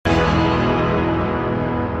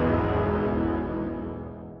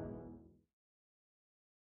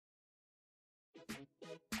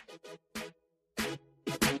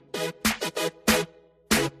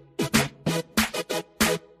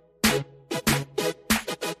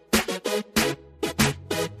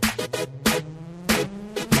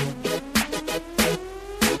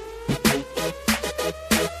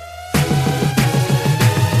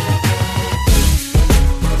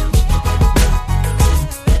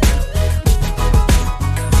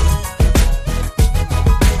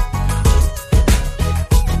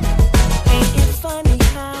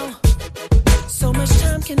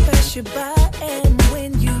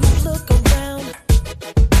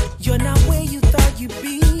you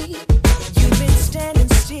be? You've been standing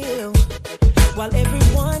still while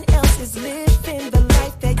everyone else is living the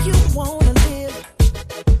life that you wanna live.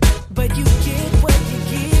 But you get what you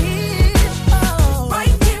give. Oh,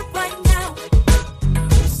 right here, right now.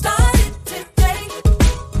 Started today.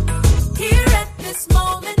 Here at this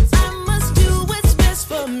moment, I must do what's best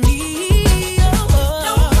for me. No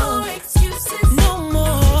more excuses. No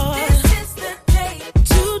more. This is the day.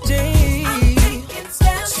 Today. I'm taking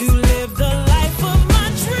steps to live the life of my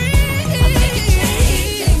dreams.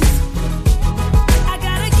 I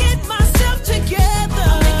gotta get myself together.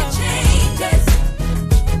 I'm making changes.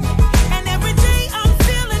 And every day I'm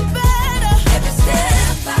feeling better. Every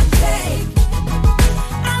step I take,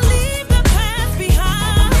 I leave the past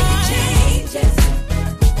behind. I'm making changes.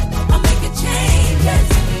 I'm making changes.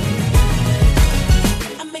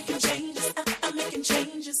 I'm making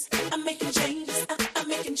changes. I'm making changes. I'm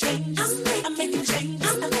making changes. I'm making changes.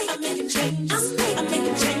 I'm making changes. I'm making changes. I'm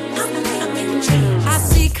making changes. I'm making changes. I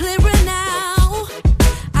see clearer now.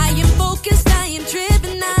 I am focused. I am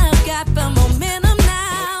driven. I've got the momentum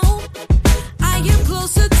now. I am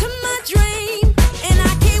closer to my dream, and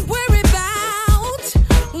I can't worry about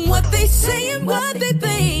what they say and what they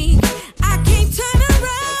think. I can't turn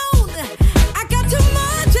around. I got too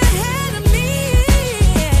much ahead of me.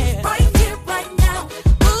 Right here, right now.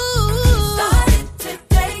 Ooh, started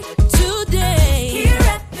today. Today. Here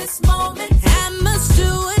at this moment, I must do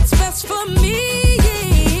what's best for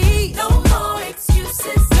me. No more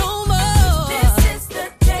excuses. No more. This is the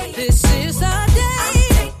day. This is the day.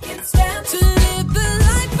 I'm taking steps to live the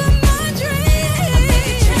life of my dreams. I'm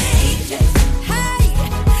making changes. Hey,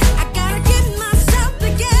 I gotta get myself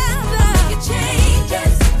together. I'm making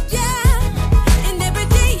changes. Yeah, and every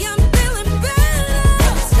day I'm feeling better.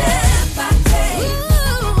 Every step I take,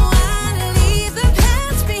 ooh, I leave the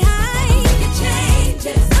past behind. I'm making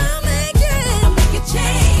changes. I'm making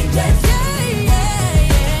changes. Yeah, yeah,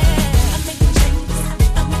 yeah. I'm making changes.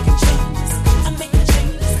 I'm making changes. I'm making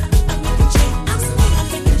changes. I'm making changes. I'm making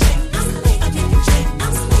changes. I'm making changes.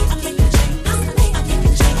 I'm making changes. I'm making changes. I'm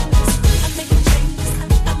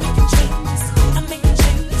making changes. I'm making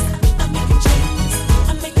changes. I'm making changes.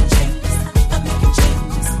 I'm making changes. I'm making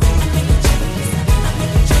changes. I'm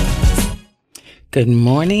making changes. Good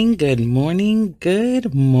morning, good morning,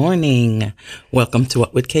 good morning. Welcome to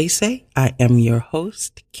What Would Kay Say? I am your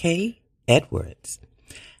host, Kay Edwards.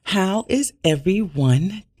 How is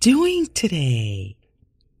everyone doing today?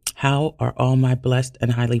 How are all my blessed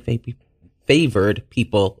and highly favored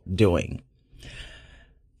people doing?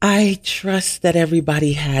 I trust that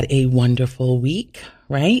everybody had a wonderful week,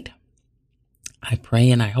 right? I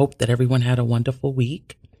pray and I hope that everyone had a wonderful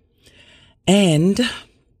week. And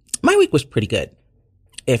my week was pretty good.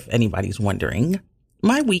 If anybody's wondering,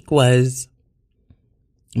 my week is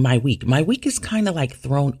kind of like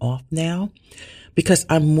thrown off now because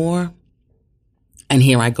I'm more, and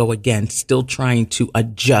here I go again, still trying to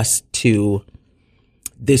adjust to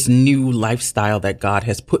this new lifestyle that God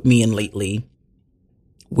has put me in lately.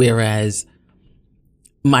 Whereas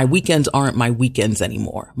my weekends aren't my weekends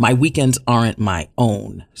anymore. My weekends aren't my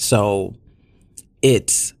own. So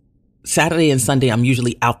it's Saturday and Sunday, I'm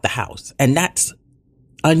usually out the house, and that's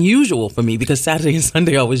unusual for me because Saturday and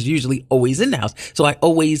Sunday I was usually always in the house. So I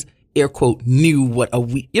always, air quote, knew what a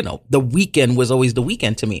week, the weekend was always the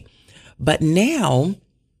weekend to me. But now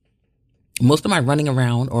most of my running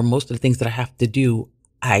around or most of the things that I have to do,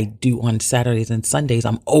 I do on Saturdays and Sundays.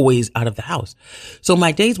 I'm always out of the house. So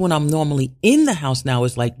my days when I'm normally in the house now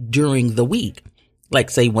is like during the week,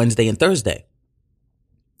 like say Wednesday and Thursday.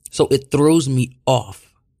 So it throws me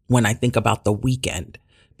off when I think about the weekend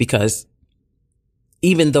because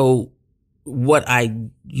even though what I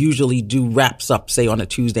usually do wraps up, say on a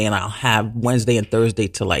Tuesday, and I'll have Wednesday and Thursday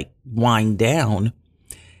to like wind down.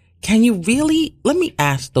 Can you really, let me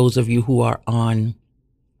ask those of you who are on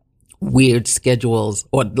weird schedules,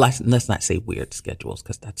 or let's not say weird schedules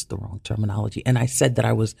because that's the wrong terminology. And I said that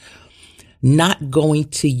I was not going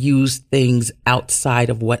to use things outside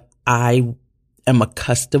of what I am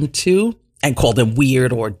accustomed to and call them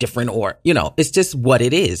weird or different or, it's just what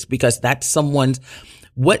it is because that's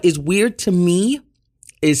what is weird to me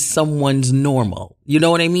is someone's normal. You know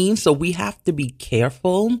what I mean? So we have to be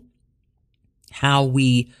careful how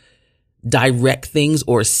we direct things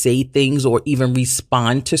or say things or even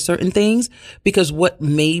respond to certain things because what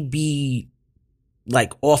may be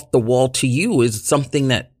like off the wall to you is something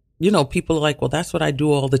that, people are like, well, that's what I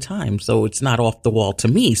do all the time. So it's not off the wall to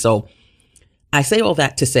me. So I say all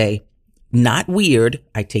that to say, not weird.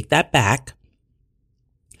 I take that back.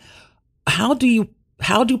 How do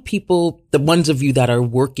people, the ones of you that are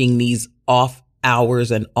working these off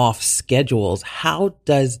hours and off schedules. How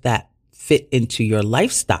does that fit into your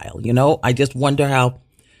lifestyle? You know, I just wonder how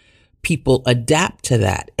people adapt to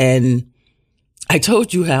that. And I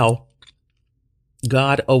told you how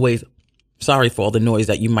God always, sorry for all the noise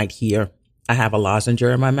that you might hear. I have a lozenge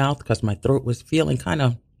in my mouth because my throat was feeling kind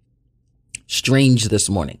of strange this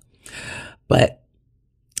morning. But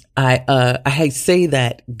I say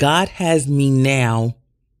that God has me now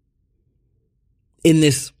in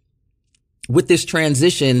this, with this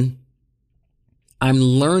transition, I'm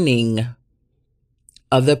learning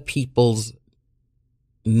other people's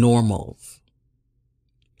normals.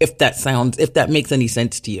 If that makes any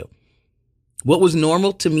sense to you. What was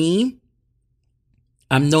normal to me,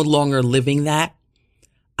 I'm no longer living that.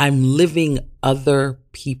 I'm living other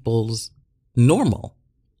people's normal.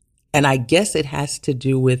 And I guess it has to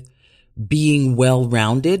do with being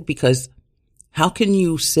well-rounded, because how can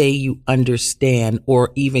you say you understand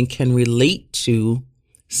or even can relate to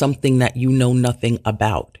something that you know nothing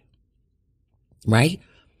about? Right?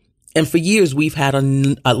 And for years, we've had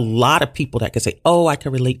a lot of people that can say, oh, I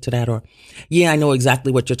can relate to that. Or, yeah, I know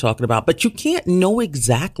exactly what you're talking about. But you can't know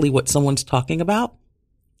exactly what someone's talking about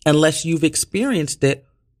unless you've experienced it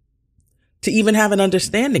to even have an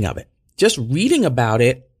understanding of it. Just reading about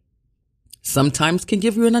it sometimes can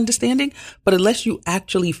give you an understanding, but unless you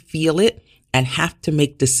actually feel it and have to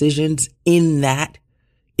make decisions in that,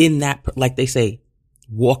 like they say,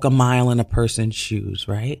 walk a mile in a person's shoes,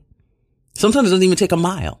 right? Sometimes it doesn't even take a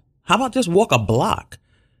mile. How about just walk a block?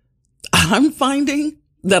 I'm finding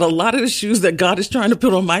that a lot of the shoes that God is trying to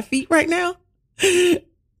put on my feet right now,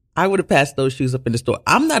 I would have passed those shoes up in the store.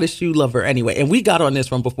 I'm not a shoe lover anyway. And we got on this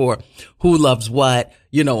from before. Who loves what,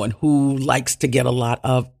 you know, and who likes to get a lot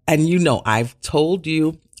of. And, you know, I've told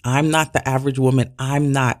you, I'm not the average woman.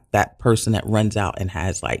 I'm not that person that runs out and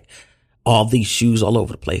has like all these shoes all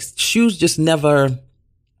over the place. Shoes just never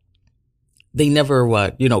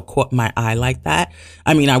caught my eye like that.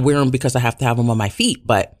 I mean, I wear them because I have to have them on my feet,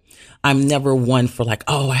 but I'm never one for like,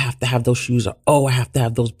 oh, I have to have those shoes, or, oh, I have to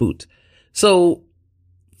have those boots. So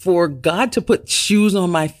for God to put shoes on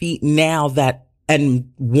my feet now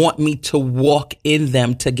and want me to walk in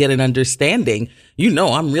them to get an understanding, you know,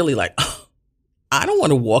 I'm really like, oh, I don't want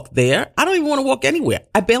to walk there. I don't even want to walk anywhere.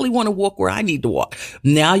 I barely want to walk where I need to walk.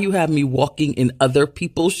 Now you have me walking in other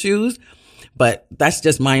people's shoes. But that's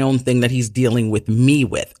just my own thing that he's dealing with me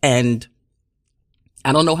with. And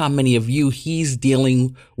I don't know how many of you he's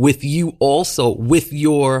dealing with you also with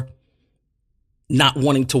your not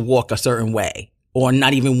wanting to walk a certain way or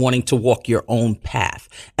not even wanting to walk your own path.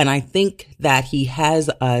 And I think that he has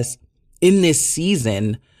us in this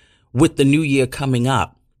season with the new year coming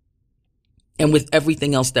up and with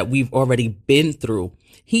everything else that we've already been through.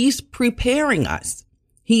 He's preparing us.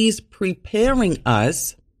 He's preparing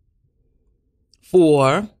us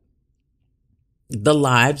for the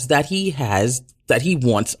lives that he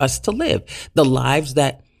wants us to live, the lives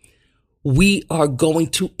that we are going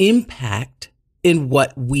to impact in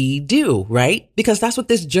what we do, right? Because that's what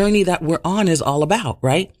this journey that we're on is all about,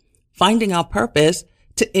 right? Finding our purpose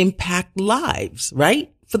to impact lives,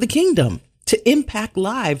 right? For the kingdom, to impact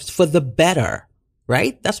lives for the better,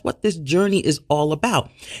 right? That's what this journey is all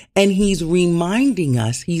about. And he's reminding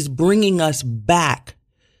us, he's bringing us back.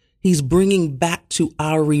 He's bringing back to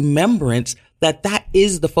our remembrance that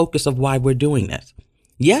is the focus of why we're doing this.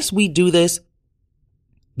 Yes, we do this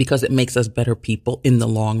because it makes us better people in the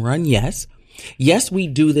long run. Yes. Yes, we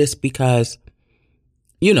do this because,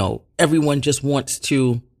 you know, everyone just wants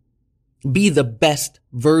to be the best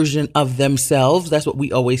version of themselves. That's what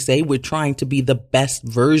we always say. We're trying to be the best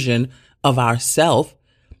version of ourselves.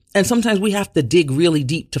 And sometimes we have to dig really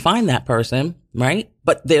deep to find that person, right?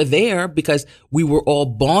 But they're there because we were all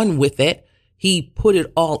born with it. He put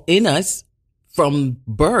it all in us from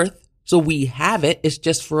birth. So we have it. It's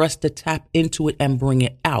just for us to tap into it and bring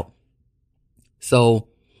it out. So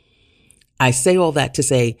I say all that to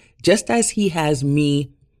say, just as he has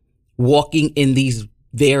me walking in these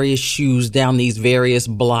various shoes down these various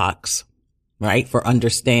blocks, right, for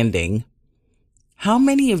understanding, how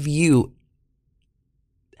many of you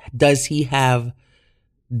does he have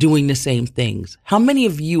doing the same things? How many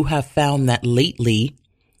of you have found that lately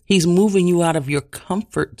he's moving you out of your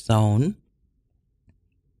comfort zone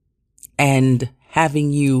and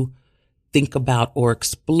having you think about or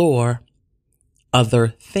explore other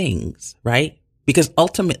things, right? Because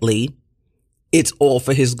ultimately it's all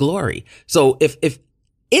for his glory. So if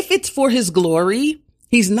it's for his glory,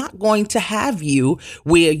 he's not going to have you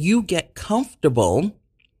where you get comfortable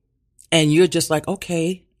and you're just like,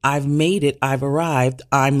 okay, I've made it. I've arrived.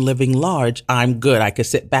 I'm living large. I'm good. I could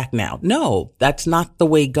sit back now. No, that's not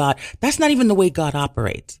even the way God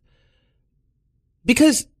operates.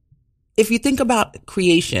 Because if you think about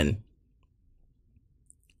creation,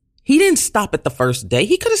 he didn't stop at the first day.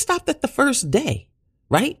 He could have stopped at the first day,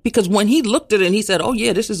 right? Because when he looked at it and he said, oh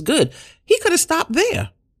yeah, this is good, he could have stopped there.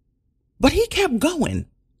 But he kept going.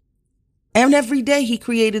 And every day he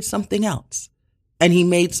created something else. And he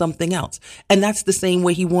made something else. And that's the same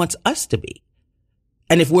way he wants us to be.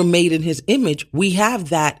 And if we're made in his image, we have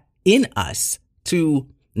that in us to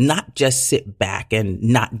not just sit back and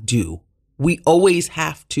not do. We always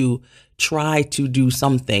have to try to do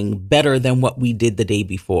something better than what we did the day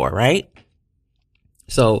before, right?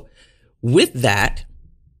 So with that,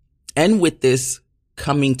 and with this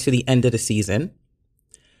coming to the end of the season,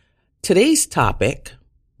 today's topic,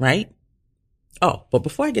 right? Oh, but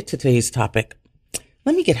before I get to today's topic,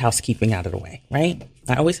 let me get housekeeping out of the way, right?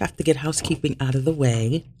 I always have to get housekeeping out of the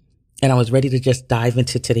way. And I was ready to just dive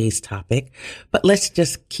into today's topic, but let's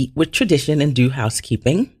just keep with tradition and do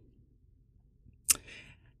housekeeping.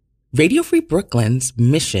 Radio Free Brooklyn's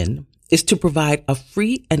mission is to provide a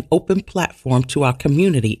free and open platform to our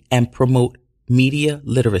community and promote media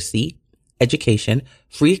literacy, education,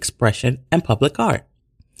 free expression, and public art.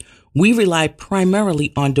 We rely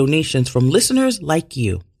primarily on donations from listeners like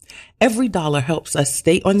you. Every dollar helps us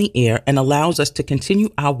stay on the air and allows us to continue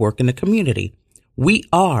our work in the community. We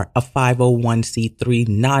are a 501c3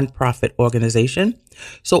 nonprofit organization,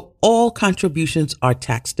 so all contributions are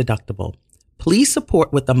tax deductible. Please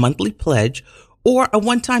support with a monthly pledge or a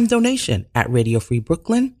one-time donation at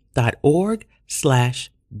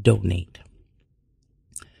radiofreebrooklyn.org/donate.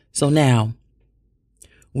 So now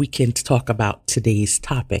we can talk about today's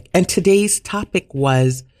topic. And today's topic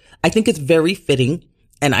was, I think it's very fitting,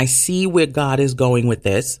 and I see where God is going with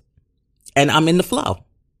this, and I'm in the flow.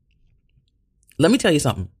 Let me tell you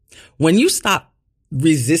something. When you stop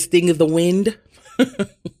resisting the wind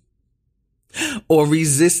or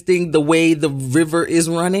resisting the way the river is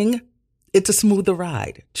running, it's a smoother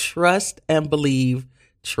ride. Trust and believe.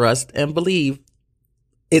 Trust and believe.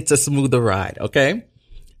 It's a smoother ride. Okay.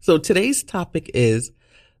 So today's topic is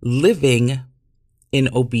living in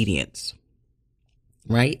obedience,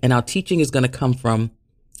 right? And our teaching is going to come from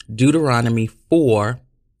Deuteronomy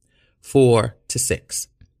 4:4-6.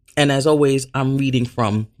 And as always, I'm reading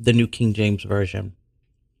from the New King James Version.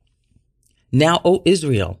 Now, O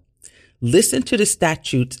Israel, listen to the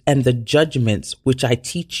statutes and the judgments which I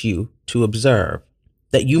teach you to observe,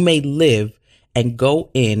 that you may live and go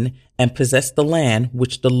in and possess the land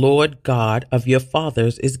which the Lord God of your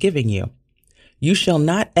fathers is giving you. You shall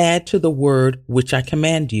not add to the word which I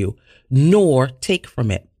command you, nor take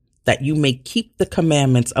from it, that you may keep the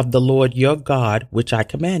commandments of the Lord your God, which I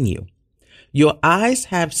command you. Your eyes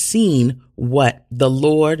have seen what the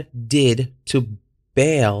Lord did to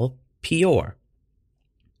Baal Peor.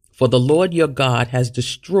 For the Lord your God has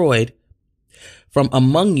destroyed from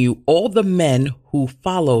among you all the men who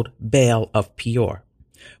followed Baal of Peor.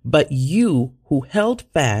 But you who held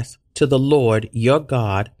fast to the Lord your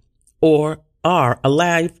God, or are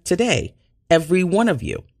alive today, every one of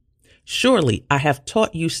you. Surely I have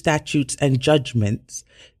taught you statutes and judgments,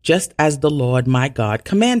 just as the Lord my God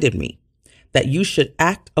commanded me, that you should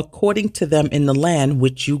act according to them in the land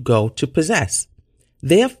which you go to possess.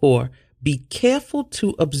 Therefore, be careful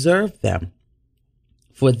to observe them,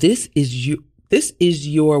 for this is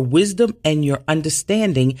your wisdom and your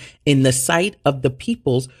understanding in the sight of the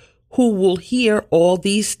peoples who will hear all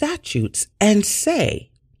these statutes and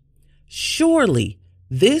say, surely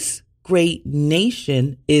this great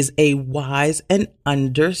nation is a wise and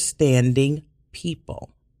understanding people.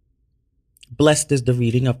 Blessed is the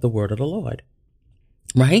reading of the word of the Lord,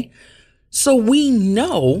 right? So we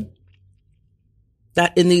know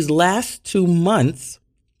that in these last 2 months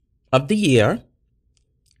of the year,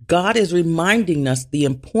 God is reminding us the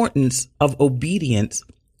importance of obedience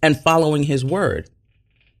and following his word,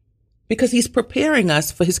 because he's preparing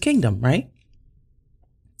us for his kingdom, right?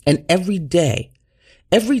 And every day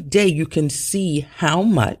you can see how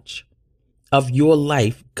much of your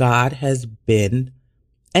life God has been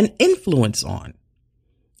an influence on,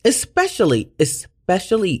 especially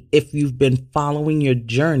if you've been following your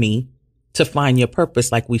journey to find your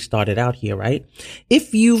purpose, like we started out here, right?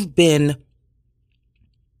 If you've been,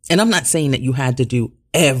 and I'm not saying that you had to do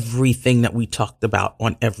everything that we talked about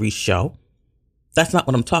on every show. That's not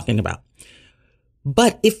what I'm talking about.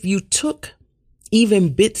 But if you took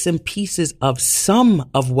even bits and pieces of some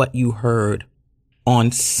of what you heard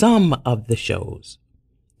on some of the shows,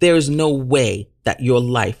 there's no way that your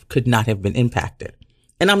life could not have been impacted.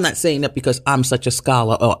 And I'm not saying that because I'm such a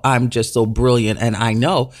scholar or I'm just so brilliant and I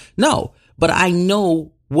know. No, but I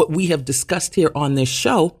know what we have discussed here on this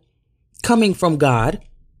show coming from God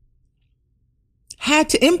had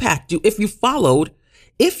to impact you if you followed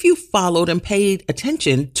and paid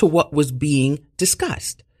attention to what was being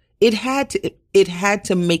discussed. It had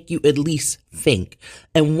to make you at least think.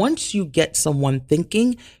 And once you get someone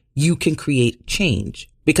thinking, you can create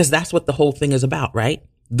change, because that's what the whole thing is about, right?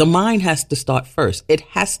 The mind has to start first. It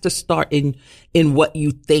has to start in what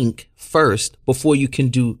you think first before you can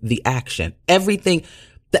do the action. The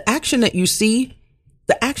action that you see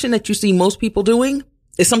most people doing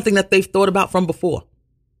is something that they've thought about from before.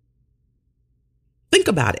 Think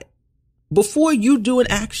about it. Before you do an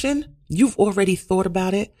action, you've already thought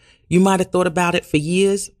about it. You might have thought about it for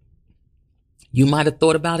years. You might have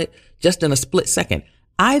thought about it just in a split second.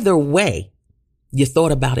 Either way, you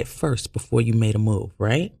thought about it first before you made a move,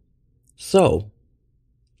 right? So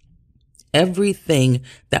everything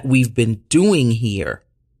that we've been doing here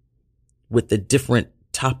with the different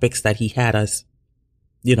topics that he had us,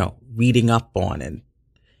 reading up on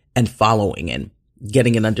and following and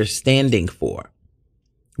getting an understanding for,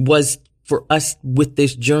 was for us with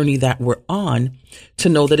this journey that we're on to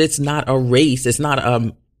know that it's not a race. It's not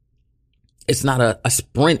a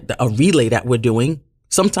sprint, a relay that we're doing.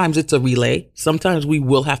 Sometimes it's a relay. Sometimes we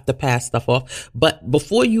will have to pass stuff off. But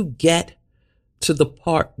before you get to the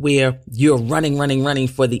part where you're running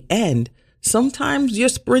for the end, sometimes you're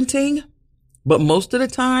sprinting, but most of the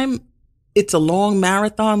time it's a long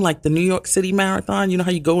marathon, like the New York City Marathon. You know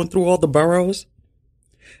how you're going through all the boroughs?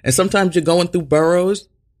 And sometimes you're going through boroughs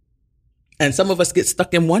and some of us get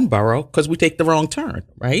stuck in one borough because we take the wrong turn,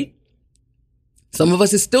 right? Some of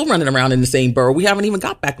us is still running around in the same borough. We haven't even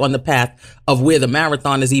got back on the path of where the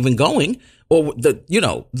marathon is even going, or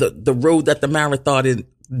the road that the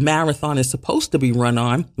marathon is supposed to be run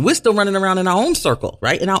on. We're still running around in our own circle,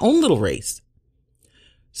 right? In our own little race.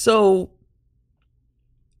 So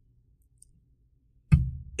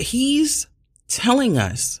he's telling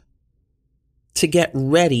us to get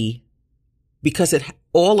ready because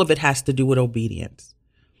all of it has to do with obedience.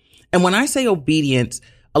 And when I say obedience,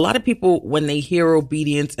 a lot of people, when they hear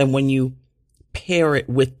obedience and when you pair it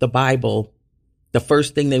with the Bible, the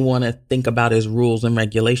first thing they want to think about is rules and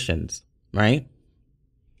regulations, right?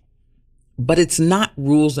 But it's not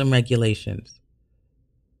rules and regulations.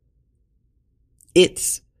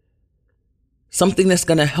 It's something that's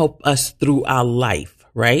going to help us through our life,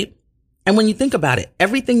 right? And when you think about it,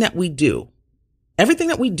 everything that we do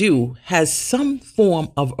has some form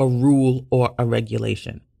of a rule or a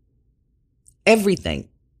regulation. Everything.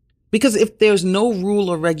 Because if there's no rule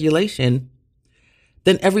or regulation,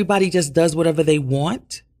 then everybody just does whatever they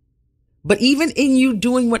want. But even in you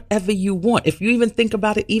doing whatever you want, if you even think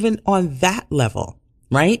about it, even on that level,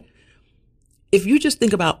 right? If you just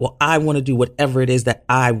think about, well, I want to do whatever it is that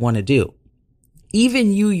I want to do,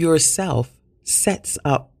 even you yourself sets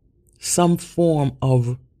up some form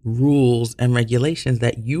of rules and regulations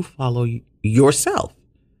that you follow yourself.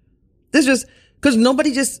 This just because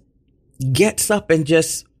nobody just gets up and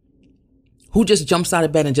who just jumps out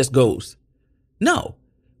of bed and just goes. No,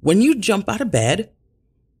 when you jump out of bed,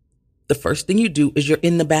 the first thing you do is you're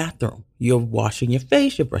in the bathroom. You're washing your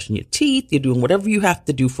face, you're brushing your teeth, you're doing whatever you have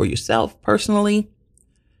to do for yourself personally.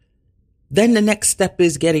 Then the next step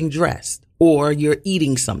is getting dressed, or you're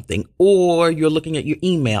eating something, or you're looking at your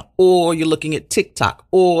email, or you're looking at TikTok,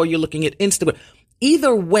 or you're looking at Instagram.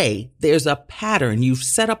 Either way, there's a pattern. You've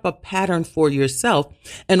set up a pattern for yourself.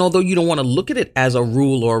 And although you don't want to look at it as a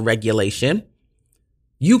rule or a regulation,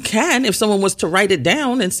 you can, if someone was to write it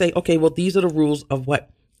down and say, okay, well, these are the rules of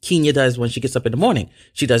what Kenya does when she gets up in the morning.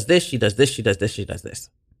 She does this, she does this, she does this, she does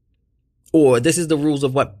this. Or this is the rules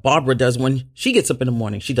of what Barbara does when she gets up in the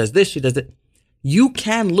morning. She does this, she does it. You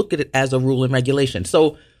can look at it as a rule and regulation.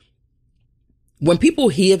 So when people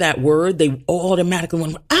hear that word, they automatically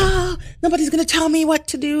want, nobody's going to tell me what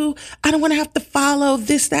to do. I don't want to have to follow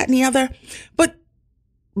this, that, and the other. But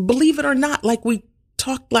believe it or not, like we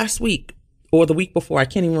talked last week or the week before, I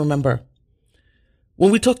can't even remember. When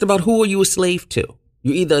we talked about who are you a slave to?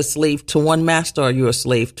 You're either a slave to one master or you're a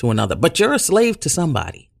slave to another. But you're a slave to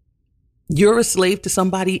somebody. You're a slave to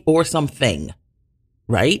somebody or something,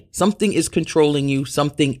 right? Something is controlling you.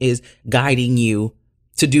 Something is guiding you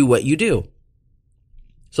to do what you do.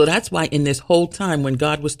 So that's why in this whole time when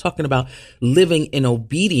God was talking about living in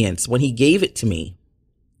obedience, when he gave it to me,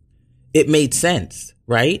 it made sense,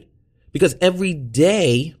 right? Because every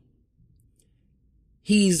day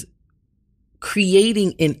he's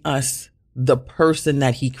creating in us the person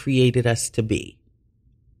that he created us to be,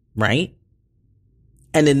 right?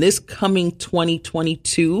 And in this coming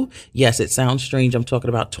 2022, yes, it sounds strange. I'm talking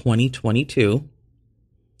about 2022.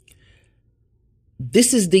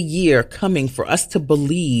 This is the year coming for us to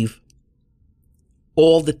believe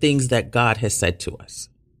all the things that God has said to us,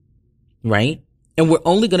 right? And we're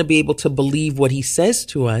only going to be able to believe what he says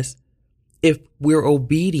to us if we're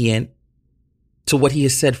obedient to what he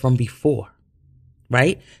has said from before,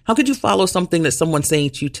 right? How could you follow something that someone's saying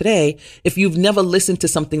to you today if you've never listened to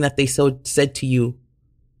something that they said to you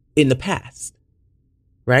in the past,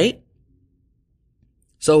 right?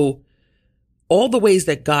 So all the ways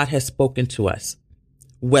that God has spoken to us,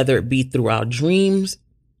 whether it be through our dreams,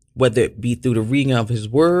 whether it be through the reading of his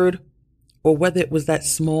word, or whether it was that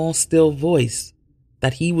small, still voice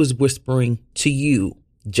that he was whispering to you,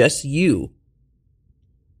 just you,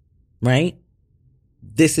 right?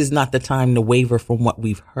 This is not the time to waver from what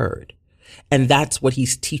we've heard. And that's what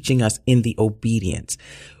he's teaching us in the obedience.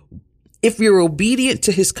 If you're obedient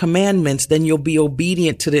to his commandments, then you'll be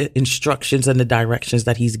obedient to the instructions and the directions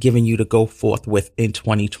that he's given you to go forth with in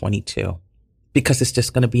 2022, because it's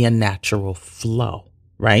just going to be a natural flow,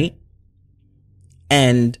 right?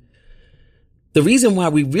 And the reason why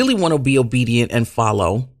we really want to be obedient and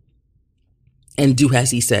follow and do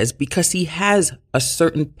as he says, because he has a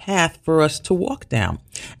certain path for us to walk down.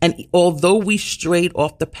 And although we strayed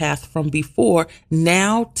off the path from before,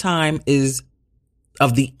 now time is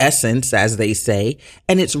of the essence, as they say,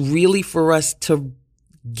 and it's really for us to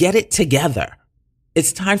get it together.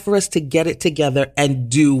 It's time for us to get it together and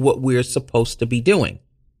do what we're supposed to be doing.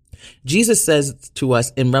 Jesus says to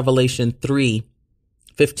us in Revelation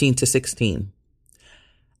 3:15-16,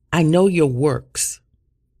 I know your works,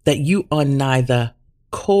 that you are neither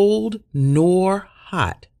cold nor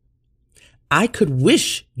hot. I could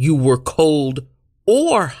wish you were cold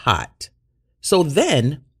or hot. So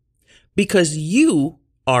then, because you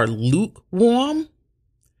are lukewarm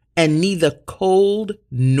and neither cold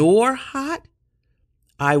nor hot,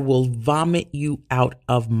 I will vomit you out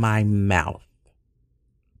of my mouth.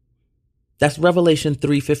 That's Revelation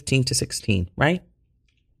 3:15-16, right?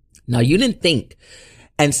 Now, you didn't think,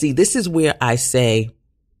 and see, this is where I say,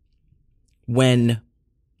 when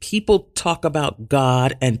people talk about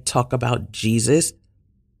God and talk about Jesus,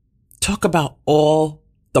 talk about all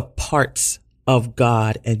the parts of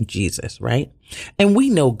God and Jesus, right? And we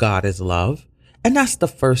know God is love. And that's the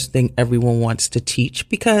first thing everyone wants to teach,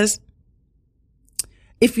 because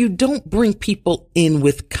if you don't bring people in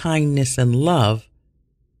with kindness and love,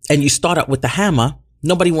 and you start out with the hammer,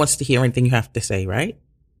 nobody wants to hear anything you have to say, right?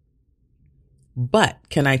 But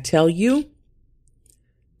can I tell you,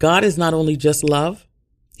 God is not only just love,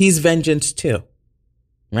 he's vengeance too,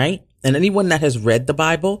 right? And anyone that has read the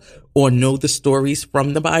Bible or know the stories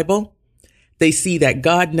from the Bible, they see that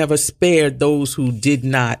God never spared those who did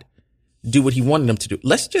not do what he wanted them to do.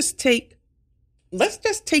 Let's just take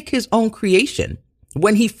his own creation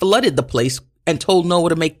when he flooded the place and told Noah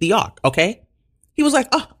to make the ark, okay? He was like,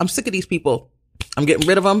 oh, I'm sick of these people. I'm getting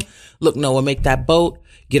rid of them. Look, Noah, make that boat,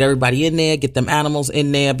 get everybody in there, get them animals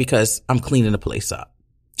in there, because I'm cleaning the place up.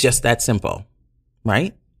 Just that simple,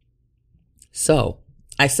 right? So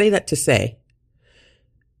I say that to say,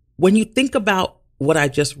 when you think about what I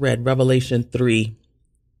just read, Revelation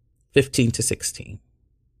 3:15-16,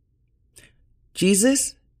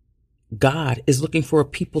 Jesus, God, is looking for a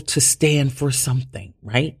people to stand for something,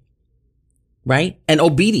 right? Right? And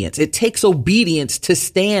obedience. It takes obedience to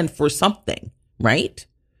stand for something, right?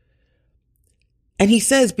 And he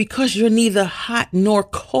says, because you're neither hot nor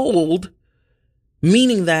cold,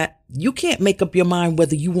 meaning that you can't make up your mind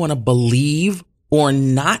whether you want to believe or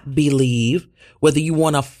not believe, whether you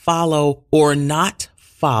want to follow or not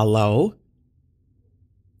follow,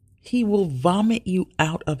 he will vomit you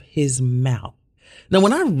out of his mouth. Now,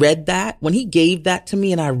 when I read that, when he gave that to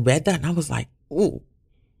me and I read that, and I was like, ooh,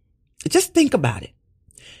 just think about it.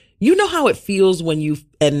 You know how it feels when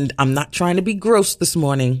and I'm not trying to be gross this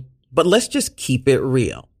morning, but let's just keep it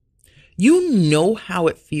real. You know how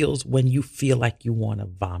it feels when you feel like you want to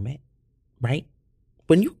vomit, right?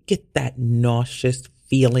 When you get that nauseous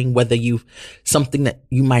feeling, whether something that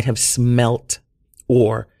you might have smelt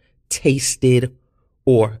or tasted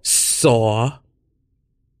or saw,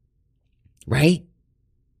 right?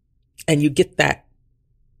 And you get that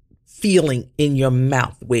feeling in your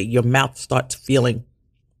mouth where your mouth starts feeling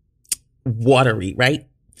watery, right?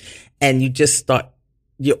 And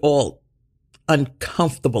you're all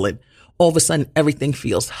uncomfortable, and all of a sudden everything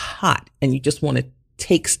feels hot and you just want to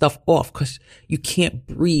take stuff off because you can't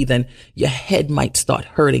breathe, and your head might start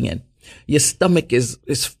hurting and your stomach is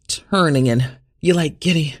turning and you're like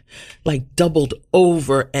getting like doubled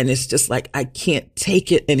over, and it's just like, I can't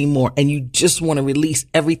take it anymore. And you just want to release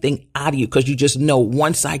everything out of you because you just know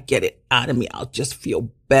once I get it out of me, I'll just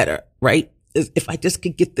feel better, right? If I just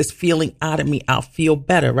could get this feeling out of me, I'll feel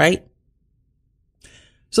better, right?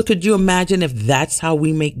 So could you imagine if that's how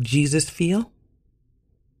we make Jesus feel?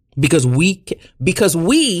 Because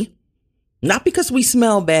not because we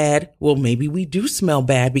smell bad. Well, maybe we do smell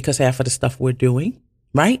bad because half of the stuff we're doing,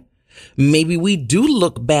 right? Maybe we do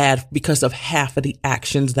look bad because of half of the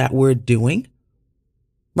actions that we're doing,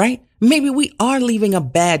 right? Maybe we are leaving a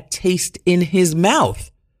bad taste in his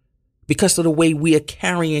mouth because of the way we are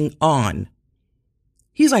carrying on.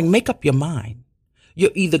 He's like, make up your mind.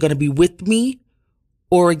 You're either going to be with me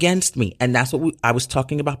or against me. And that's what I was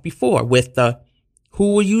talking about before with the,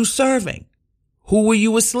 who were you serving? Who were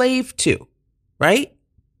you a slave to? Right?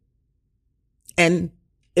 And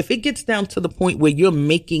if it gets down to the point where you're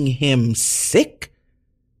making him sick,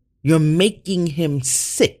 where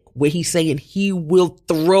he's saying he will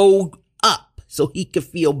throw up so he can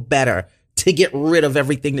feel better to get rid of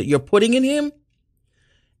everything that you're putting in him,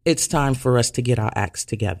 it's time for us to get our acts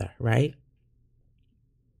together, right?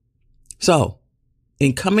 So,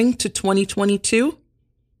 in coming to 2022,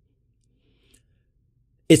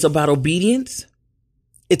 it's about obedience.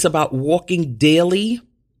 It's about walking daily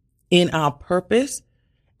in our purpose.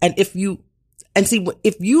 And if you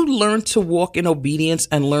learn to walk in obedience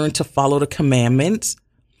and learn to follow the commandments,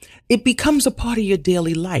 it becomes a part of your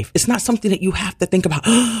daily life. It's not something that you have to think about.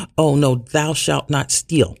 Oh no, thou shalt not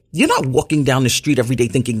steal. You're not walking down the street every day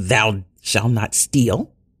thinking thou shalt not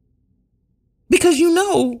steal, because you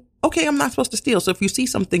know, okay, I'm not supposed to steal. So if you see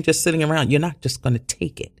something just sitting around, you're not just going to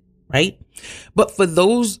take it, right? But for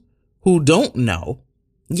those who don't know,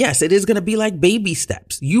 yes, it is going to be like baby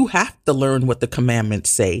steps. You have to learn what the commandments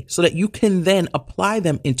say so that you can then apply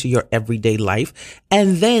them into your everyday life.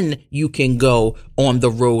 And then you can go on the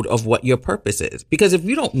road of what your purpose is. Because if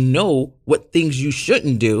you don't know what things you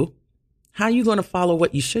shouldn't do, how are you going to follow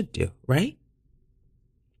what you should do, right?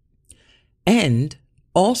 And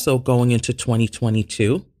also going into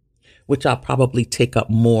 2022, which I'll probably take up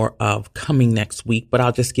more of coming next week, but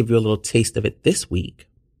I'll just give you a little taste of it this week.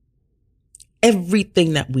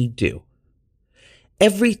 Everything that we do,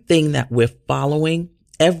 everything that we're following,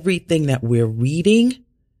 everything that we're reading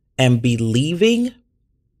and believing,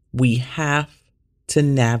 we have to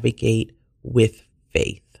navigate with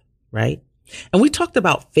faith, right? And we talked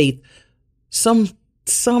about faith some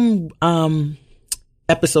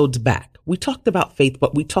episodes back. We talked about faith,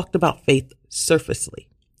 but we talked about faith surfacely.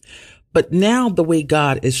 But now the way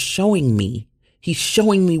God is showing me, he's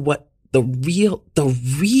showing me what the real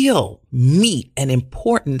meat and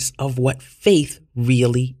importance of what faith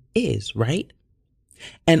really is, right?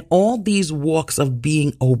 And all these walks of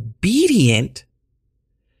being obedient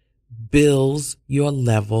builds your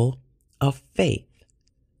level of faith.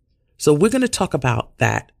 So we're going to talk about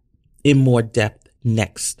that in more depth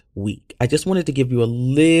next week. I just wanted to give you a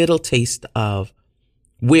little taste of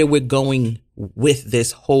where we're going with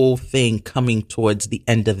this whole thing coming towards the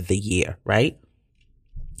end of the year, right?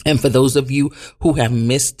 And for those of you who have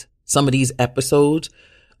missed some of these episodes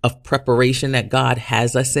of preparation that God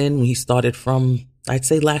has us in, we started from, I'd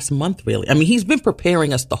say last month, really. I mean, he's been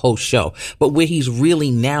preparing us the whole show, but where he's really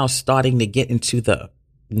now starting to get into the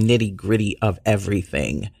nitty gritty of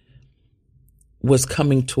everything was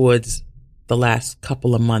coming towards the last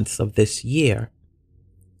couple of months of this year.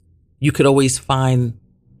 You could always find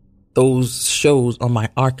those shows on my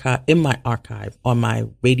archive, on my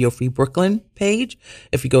Radio Free Brooklyn page.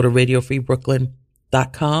 If you go to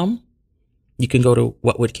radiofreebrooklyn.com, you can go to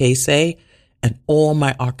What Would Kay Say? And all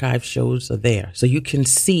my archive shows are there. So you can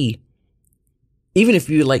see, even if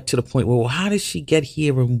you're like to the point where, well, how did she get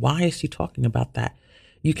here and why is she talking about that?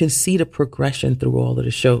 You can see the progression through all of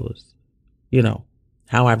the shows, you know,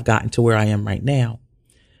 how I've gotten to where I am right now.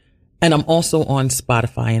 And I'm also on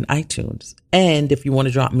Spotify and iTunes. And if you want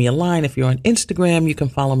to drop me a line, if you're on Instagram, you can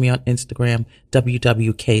follow me on Instagram,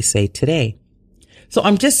 WWKSayToday. So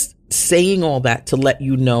I'm just saying all that to let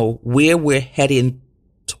you know where we're heading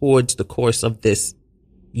towards the course of this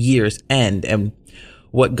year's end and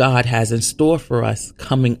what God has in store for us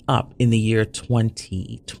coming up in the year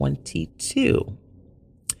 2022.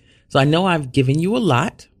 So I know I've given you a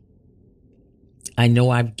lot. I know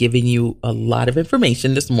I've given you a lot of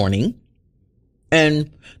information this morning.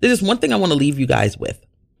 And there's just one thing I want to leave you guys with,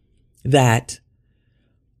 that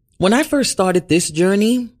when I first started this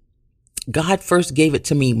journey, God first gave it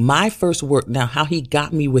to me. My first word. Now, how he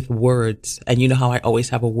got me with words. And you know how I always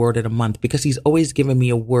have a word in a month, because he's always given me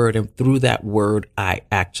a word. And through that word, I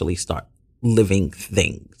actually start living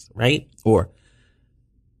things, right? Or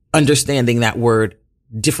understanding that word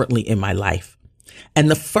differently in my life. And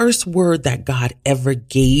the first word that God ever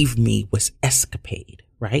gave me was escapade,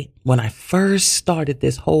 right? When I first started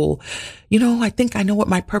this whole, I think I know what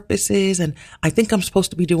my purpose is. And I think I'm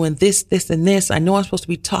supposed to be doing this, this, and this. I know I'm supposed to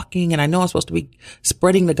be talking, and I know I'm supposed to be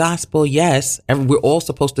spreading the gospel. Yes, we're all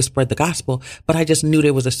supposed to spread the gospel, but I just knew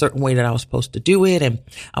there was a certain way that I was supposed to do it. And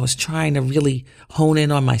I was trying to really hone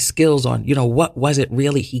in on my skills on, what was it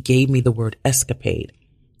really? He gave me the word escapade.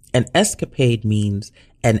 And escapade means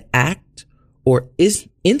an act or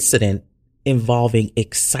incident involving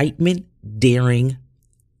excitement, daring,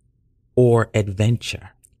 or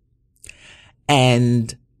adventure.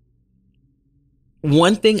 And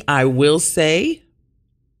one thing I will say,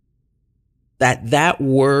 that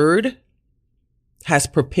word has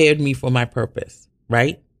prepared me for my purpose,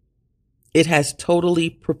 right? It has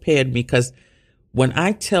totally prepared me, because when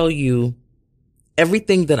I tell you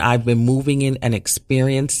everything that I've been moving in and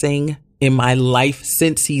experiencing in my life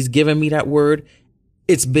since he's given me that word,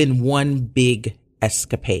 it's been one big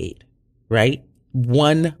escapade, right?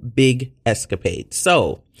 One big escapade.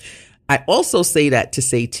 So I also say that to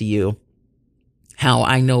say to you how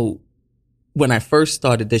I know when I first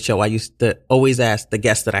started this show, I used to always ask the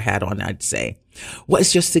guests that I had on, I'd say, what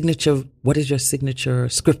is your signature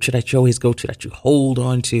scripture that you always go to, that you hold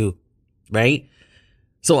on to, right?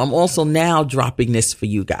 So I'm also now dropping this for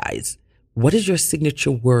you guys. What is your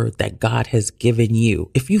signature word that God has given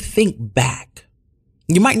you? If you think back,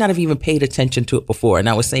 you might not have even paid attention to it before. And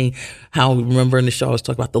I was saying how, remember in the show, I was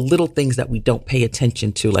talking about the little things that we don't pay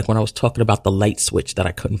attention to. Like when I was talking about the light switch that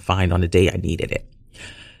I couldn't find on the day I needed it.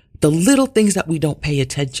 The little things that we don't pay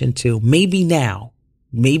attention to, maybe now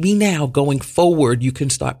going forward, you can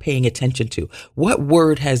start paying attention to. What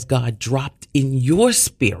word has God dropped in your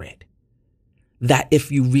spirit that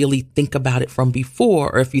if you really think about it from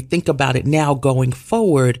before, or if you think about it now going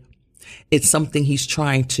forward, it's something he's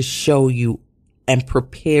trying to show you and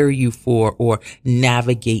prepare you for, or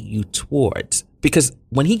navigate you towards? Because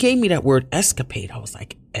when he gave me that word escapade, I was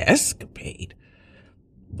like, escapade?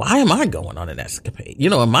 Why am I going on an escapade?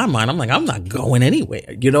 In my mind, I'm like, I'm not going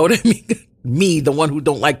anywhere. You know what I mean? Me, the one who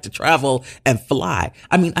don't like to travel and fly.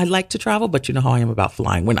 I mean, I like to travel, but you know how I am about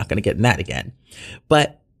flying. We're not going to get in that again.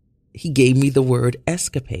 But he gave me the word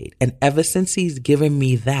escapade. And ever since he's given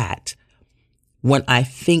me that, when I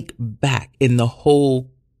think back in the whole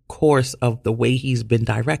course of the way he's been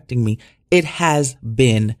directing me, it has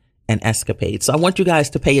been an escapade. So I want you guys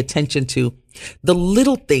to pay attention to the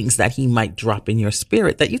little things that he might drop in your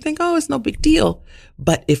spirit that you think, oh, it's no big deal.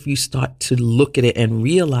 But if you start to look at it and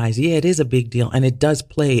realize, yeah, it is a big deal, and it does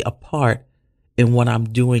play a part in what I'm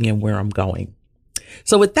doing and where I'm going.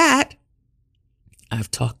 So with that,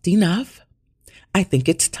 I've talked enough. I think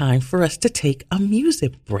it's time for us to take a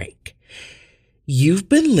music break. You've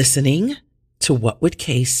been listening to What Would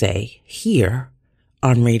Kay Say here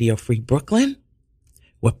on Radio Free Brooklyn,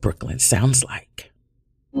 what Brooklyn sounds like.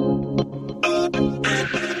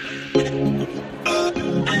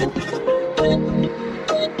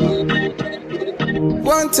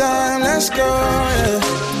 One time, let's go. Yeah.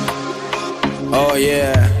 Oh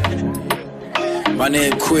yeah, my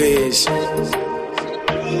name Quiz.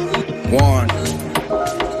 One.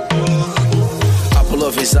 Apple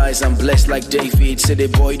of his eyes, I'm blessed like David. Say the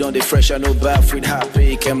boy don't they fresh, I know bad fruit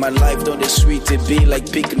happy. And my life don't they sweet, it be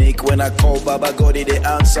like picnic. When I call Baba God, they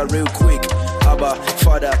answer real quick. Abba,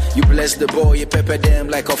 Father, you bless the boy, you pepper them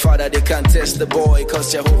like a father, they can't test the boy,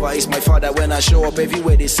 cause Jehovah is my father. When I show up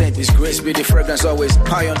everywhere they send his grace, be the fragrance always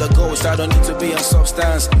high on the ghost, I don't need to be on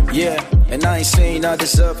substance, yeah, and I ain't saying I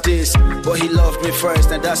deserve this, but he loved me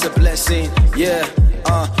first and that's a blessing, yeah,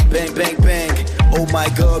 bang, bang, bang, oh my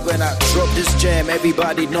God, when I drop this jam,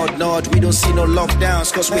 everybody nod, we don't see no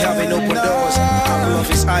lockdowns, cause we haven't opened doors, apple of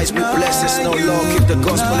his eyes, we bless, there's no law, if the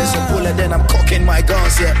gospel is a bullet, then I'm cocking my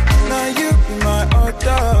guns, yeah. Now you be my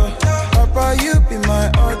order, Papa, you be my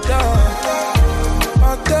order,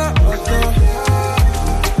 order, order, order,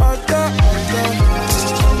 order.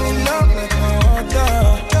 Show me love like no order,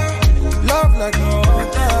 love like no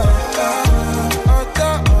order,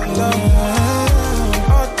 order, order,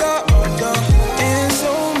 order, order. In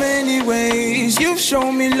so many ways, you've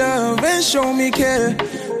shown me love and shown me care.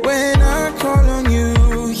 When I call on you,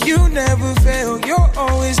 you never fail. You're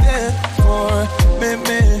always there for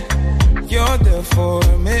me. You're there for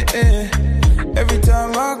me. Every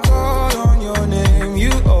time I call on your name,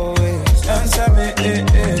 you always answer me.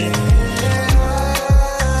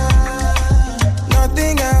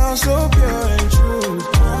 Nothing else so pure and true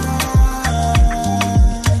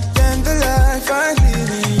than the life I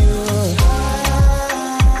live in you.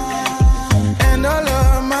 And all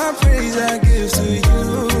of my praise I give to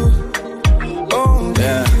you.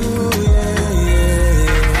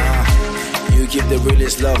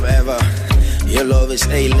 realest love ever. Your love is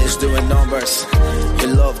A-list doing numbers.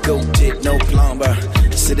 Your love go deep, no plumber.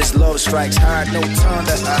 See this love strikes hard, no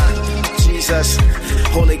thunder. Jesus,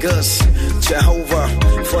 Holy Ghost, Jehovah.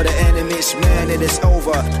 For the enemies, man, it is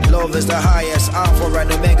over. Love is the highest, Alpha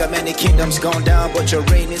and Omega. Many kingdoms gone down, but your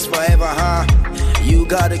reign is forever, huh? You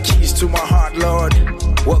got the keys to my heart, Lord.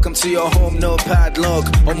 Welcome to your home, no padlock.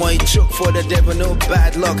 On my choke for the devil, no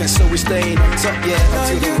bad luck. And so we staying on top, yeah,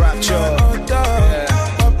 until the rapture. Yeah.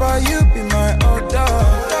 Papa, you be my order.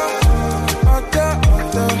 Order,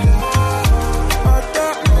 order.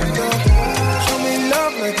 Order, order. Show me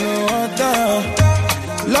love like no other.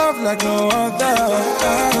 Love like no other.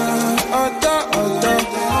 Order, order.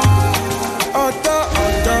 Order,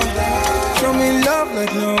 order. Show me love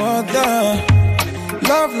like no other.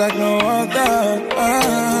 Love like no other.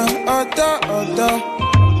 Order, order.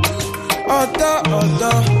 Order,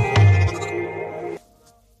 order.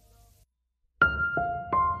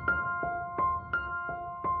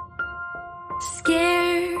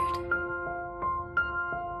 Scared.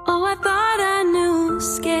 Oh, I thought I knew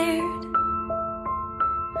scared.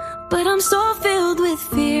 But I'm so filled with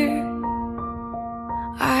fear.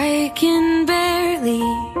 I can barely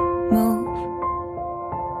move.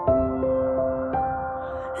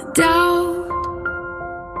 Doubt.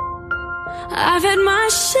 I've had my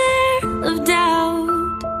share of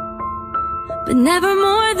doubt, but never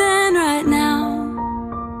more than right now.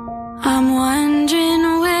 I'm wondering,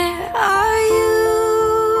 where are you?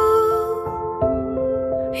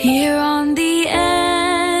 Here on the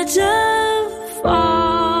edge of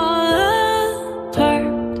fall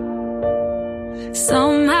apart.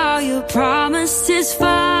 Somehow your promises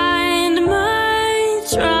find my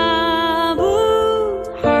troubled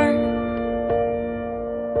heart.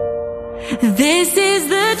 This is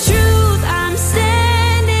the truth I'm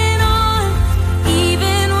standing on.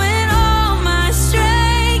 Even when all my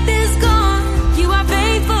strength is gone, you are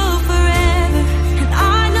faithful forever, and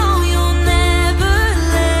I know you'll never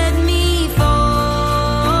let me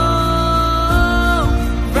fall.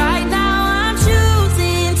 Right now I'm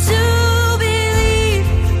choosing to believe.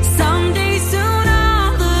 Someday soon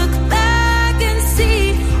I'll look back and see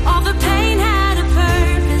all the pain had a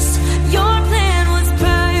purpose. Your plan was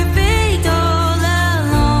perfect all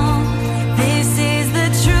along. This is the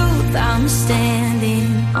truth I'm standing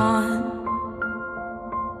on.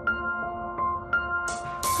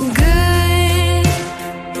 Good.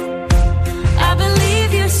 I believe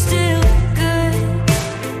you're still good.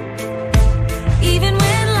 Even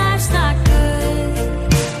when life's not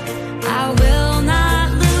good, I will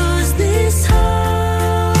not lose this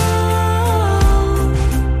hope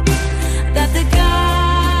that the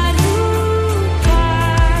God who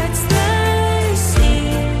parts the sea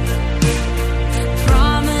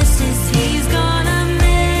promises He's gonna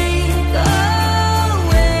make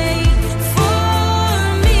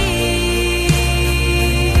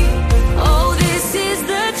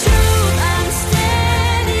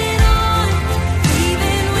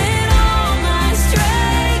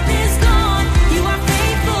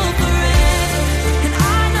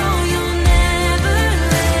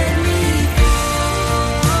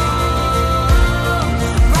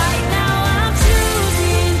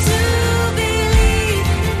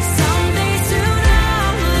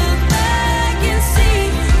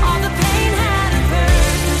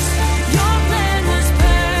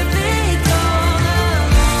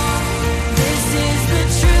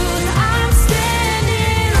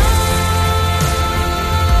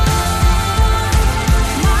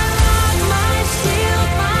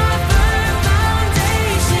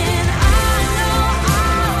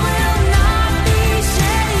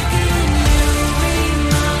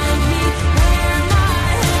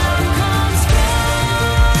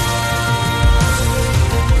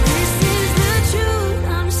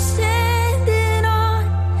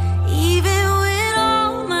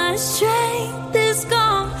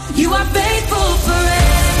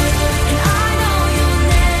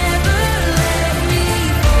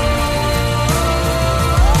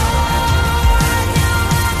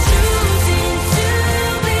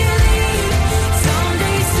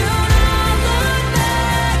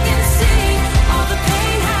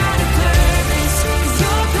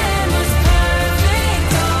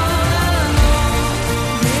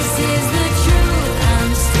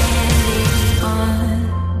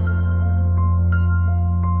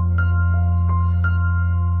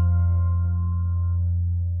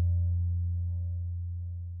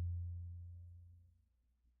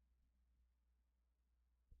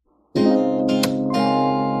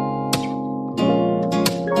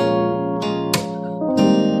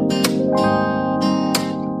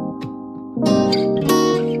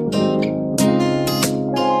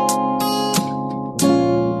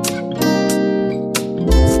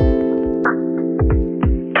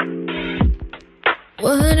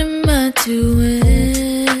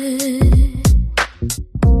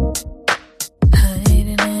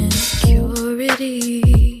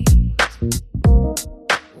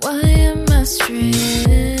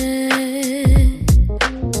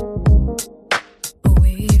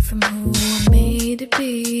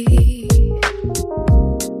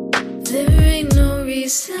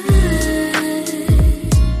sad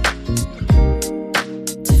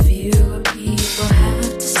to feel what people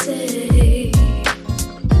have to say.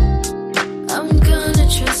 I'm gonna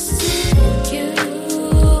trust in you.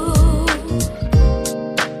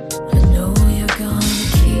 I know you're gonna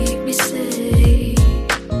keep me safe.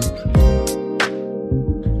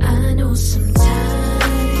 I know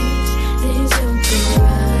sometimes things don't go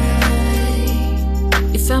right.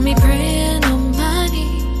 You found me praying on my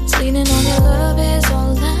knees, leaning on your love is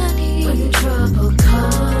all I need. When trouble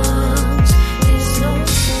comes, there's no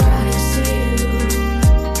surprise to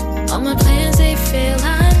you. All my plans, they fail,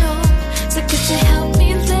 I know. So could you help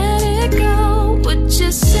me let it go? Would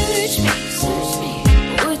you search me?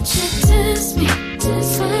 Would you test me?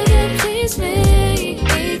 Father, please make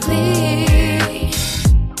me clear.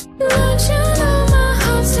 Lord, you know my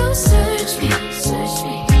heart, so search me.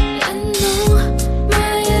 And know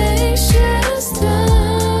my anxious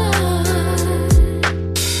thoughts.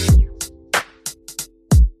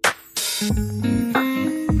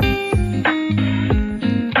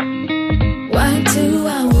 Why do I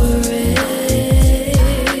worry?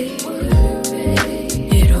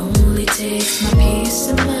 It only takes my peace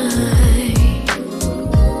of mind.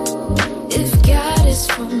 If God is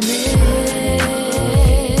for me,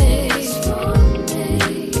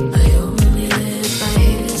 I only live by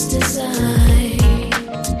His design.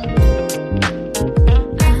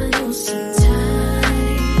 I know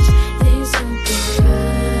sometimes things don't go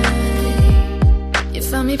right. You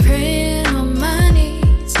found me praying on my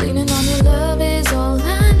knees, leaning on your love is all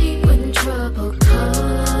I need. When trouble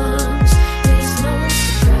comes, there's no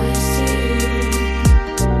surprise to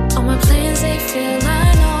you. All my plans, they fail,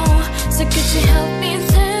 I know. So could you help me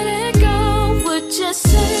let it go? Would you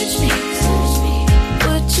search me?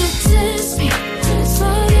 Would you test me?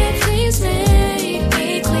 Father, please make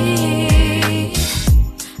me clear.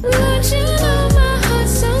 Lord, you know my heart,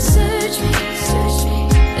 so search me.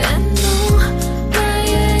 And know my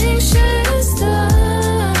anxious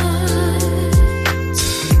thoughts.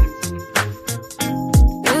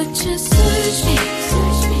 Would you search me?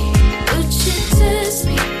 Would you test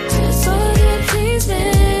me? Father, please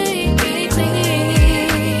make me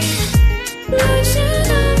clear. Lord, you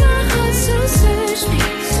know my heart, so search me.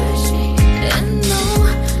 And know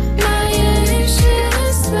my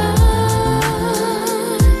anxious thoughts.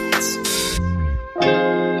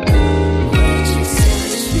 Would you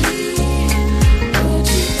search me? Would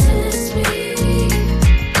you test me? Would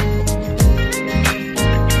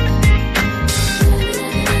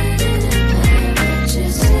you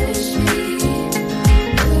search me?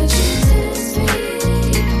 Would you test me?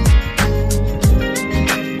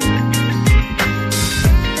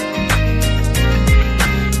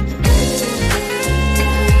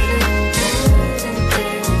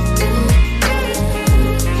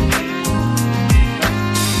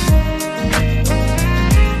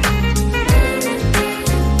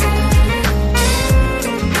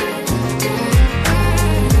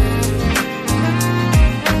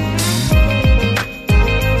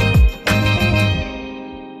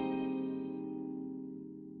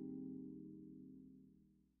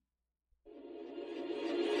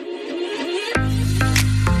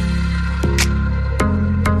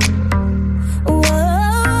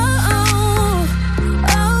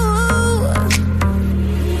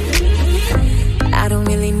 I don't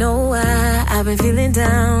really know why I've been feeling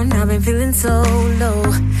down, I've been feeling so low.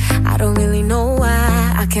 I don't really know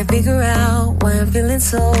why I can't figure out why I'm feeling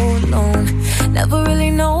so alone. Never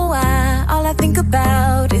really know why. All I think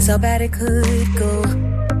about is how bad it could go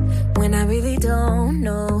when I really don't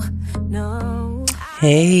know. No.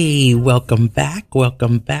 Hey, welcome back.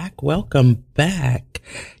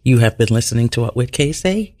 You have been listening to What Would Kay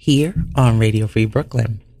Say here on Radio Free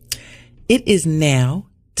Brooklyn. It is now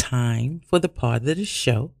time for the part of the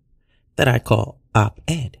show that I call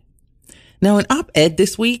Op-Ed. Now, in Op-Ed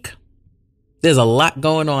this week, there's a lot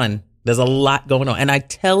going on. And I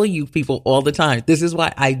tell you people all the time, this is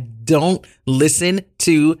why I don't listen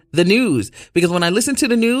to the news. Because when I listen to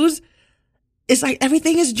the news, it's like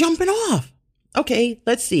everything is jumping off. Okay,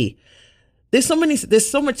 let's see. There's so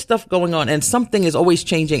much stuff going on, and something is always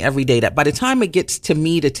changing every day that by the time it gets to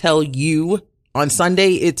me to tell you on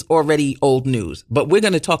Sunday, it's already old news. But we're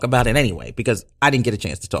going to talk about it anyway, because I didn't get a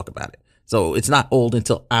chance to talk about it. So it's not old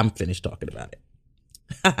until I'm finished talking about it.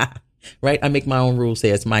 Right? I make my own rules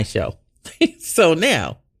here. It's my show. So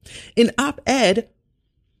now, in Op-Ed,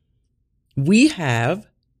 we have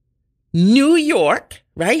New York,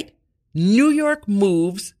 right? New York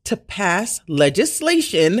moves to pass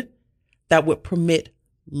legislation that would permit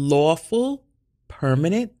lawful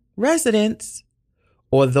permanent residents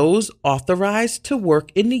or those authorized to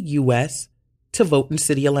work in the U.S. to vote in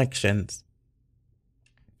city elections.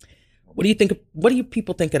 What do you think? What do you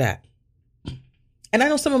people think of that? And I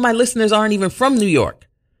know some of my listeners aren't even from New York,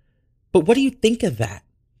 but what do you think of that?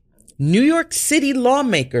 New York City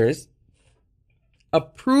lawmakers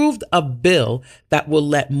approved a bill that will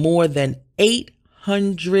let more than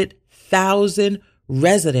 800,000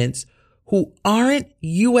 residents who aren't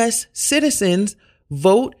U.S. citizens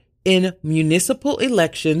vote in municipal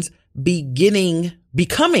elections, becoming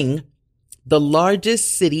the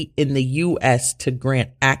largest city in the U.S. to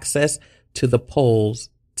grant access to the polls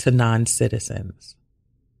to non-citizens.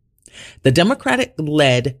 The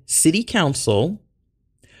Democratic-led city council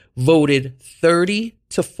voted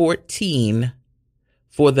 30-14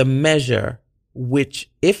 for the measure, which,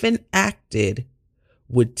 if enacted,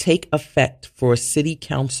 would take effect for city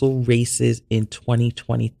council races in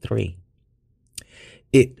 2023.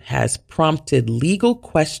 It has prompted legal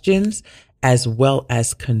questions as well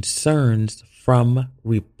as concerns from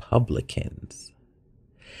Republicans.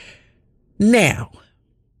 Now,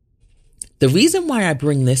 the reason why I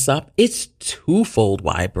bring this up, it's twofold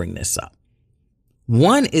why I bring this up.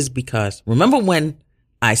 One is because, remember when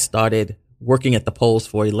I started working at the polls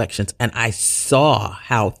for elections and I saw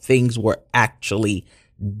how things were actually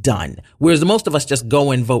done, whereas most of us just go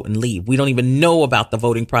and vote and leave. We don't even know about the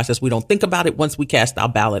voting process. We don't think about it once we cast our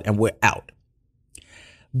ballot and we're out.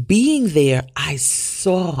 Being there, I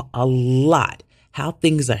saw a lot how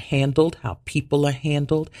things are handled, how people are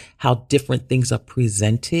handled, how different things are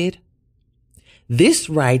presented. This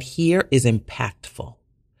right here is impactful.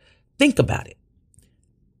 Think about it.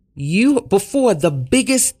 Before, the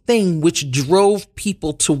biggest thing which drove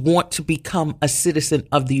people to want to become a citizen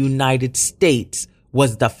of the United States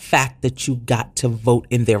was the fact that you got to vote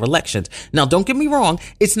in their elections. Now, don't get me wrong.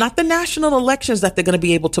 It's not the national elections that they're going to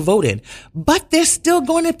be able to vote in, but they're still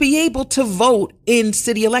going to be able to vote in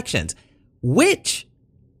city elections, which,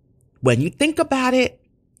 when you think about it,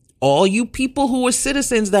 all you people who are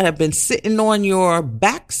citizens that have been sitting on your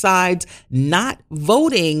backsides, not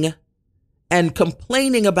voting and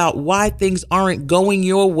complaining about why things aren't going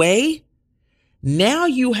your way, now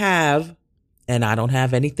you have, and I don't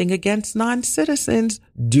have anything against non-citizens,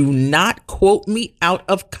 do not quote me out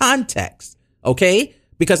of context, okay?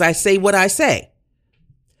 Because I say what I say.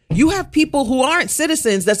 You have people who aren't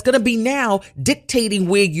citizens that's going to be now dictating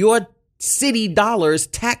where your city dollars,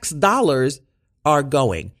 tax dollars, are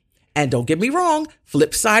going. And don't get me wrong,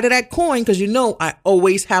 flip side of that coin, because you know I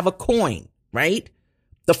always have a coin, right?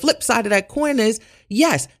 The flip side of that coin is,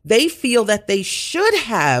 yes, they feel that they should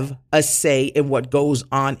have a say in what goes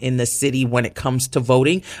on in the city when it comes to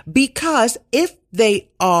voting, because if they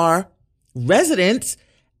are residents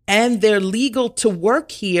and they're legal to work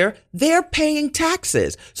here, they're paying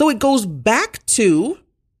taxes. So it goes back to,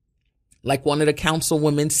 like one of the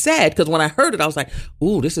councilwomen said, because when I heard it, I was like,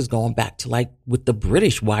 ooh, this is going back to like with the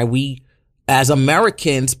British, why we as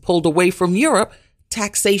Americans pulled away from Europe,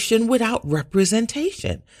 taxation without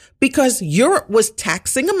representation, because Europe was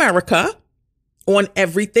taxing America on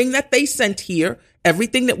everything that they sent here,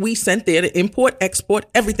 everything that we sent there, the import, export,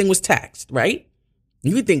 everything was taxed, right?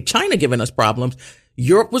 You think China giving us problems.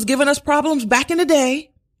 Europe was giving us problems back in the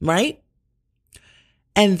day, right?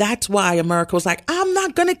 And that's why America was like, I'm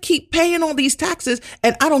not going to keep paying all these taxes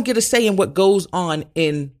and I don't get a say in what goes on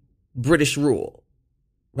in British rule,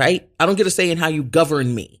 right? I don't get a say in how you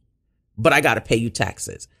govern me, but I got to pay you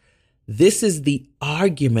taxes. This is the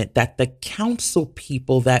argument that the council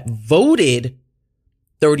people that voted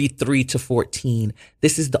 33-14,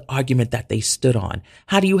 this is the argument that they stood on.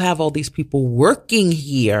 How do you have all these people working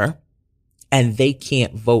here and they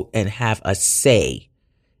can't vote and have a say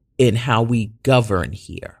in how we govern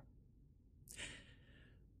here?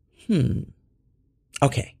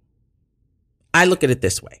 Okay. I look at it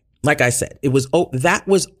this way. Like I said, that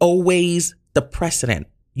was always the precedent.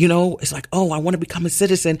 You know, it's like, oh, I want to become a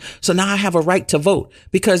citizen, so now I have a right to vote.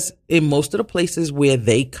 Because in most of the places where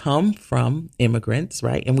they come from, immigrants,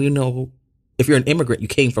 right? And we know if you're an immigrant, you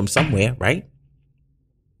came from somewhere, right?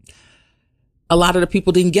 A lot of the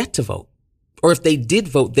people didn't get to vote. Or if they did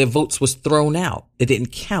vote, their votes was thrown out. It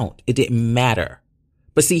didn't count. It didn't matter.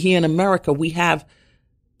 But see, here in America, we have,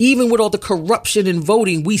 even with all the corruption in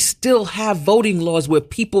voting, we still have voting laws where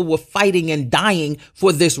people were fighting and dying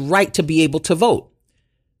for this right to be able to vote.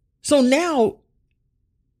 So now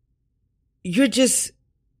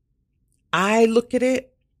I look at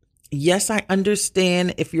it. Yes, I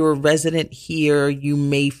understand if you're a resident here, you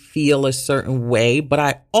may feel a certain way, but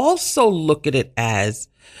I also look at it as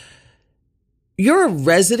you're a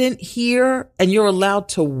resident here and you're allowed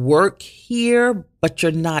to work here, but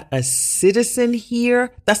you're not a citizen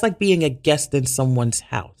here. That's like being a guest in someone's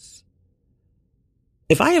house.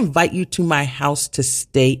 If I invite you to my house to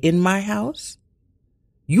stay in my house,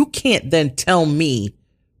 you can't then tell me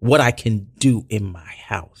what I can do in my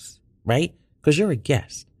house, right? Because you're a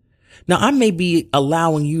guest. Now, I may be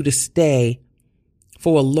allowing you to stay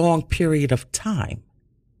for a long period of time.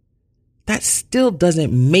 That still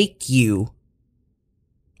doesn't make you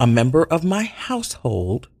a member of my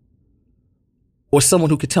household or someone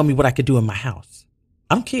who could tell me what I could do in my house.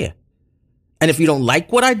 I don't care. And if you don't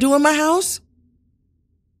like what I do in my house,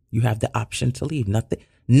 you have the option to leave.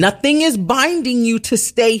 Nothing is binding you to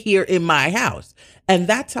stay here in my house. And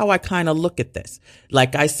that's how I kind of look at this.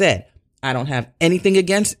 Like I said, I don't have anything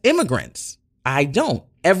against immigrants. I don't.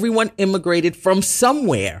 Everyone immigrated from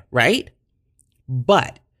somewhere, right?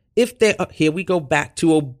 But if here we go back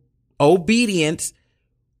to obedience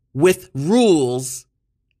with rules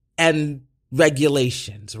and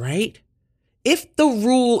regulations, right? If the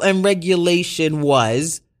rule and regulation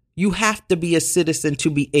was you have to be a citizen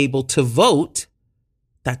to be able to vote,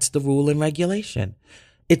 that's the rule and regulation.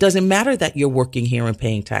 It doesn't matter that you're working here and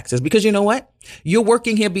paying taxes, because you know what? You're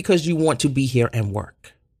working here because you want to be here and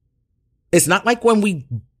work. It's not like when we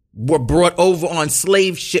were brought over on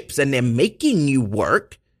slave ships and they're making you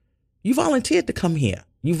work. You volunteered to come here.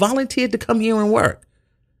 You volunteered to come here and work.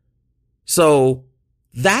 So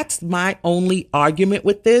that's my only argument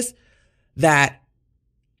with this, that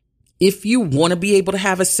if you want to be able to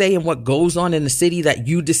have a say in what goes on in the city that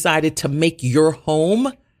you decided to make your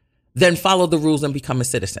home, then follow the rules and become a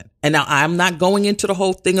citizen. And now I'm not going into the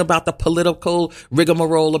whole thing about the political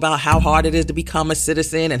rigmarole about how hard it is to become a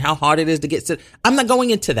citizen and how hard it is to get citizen. I'm not going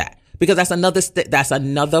into that, because that's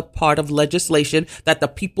another part of legislation that the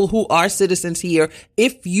people who are citizens here,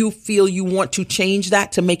 if you feel you want to change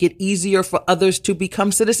that to make it easier for others to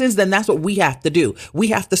become citizens, then that's what we have to do. We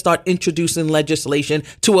have to start introducing legislation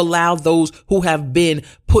to allow those who have been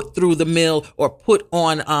put through the mill or put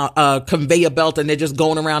on a conveyor belt and they're just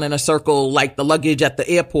going around in a circle like the luggage at the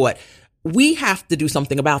airport. We have to do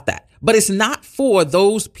something about that. But it's not for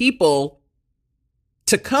those people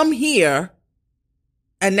to come here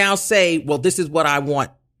and now say, well, this is what I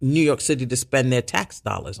want New York City to spend their tax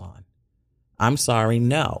dollars on. I'm sorry,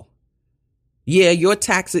 no. Yeah,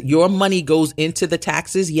 your money goes into the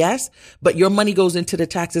taxes, yes, but your money goes into the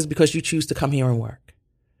taxes because you choose to come here and work.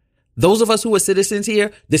 Those of us who are citizens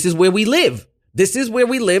here, this is where we live. This is where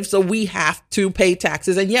we live, so we have to pay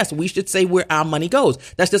taxes. And yes, we should say where our money goes.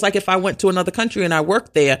 That's just like if I went to another country and I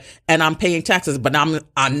work there and I'm paying taxes, but I'm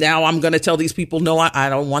going to tell these people, no, I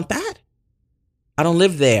don't want that. I don't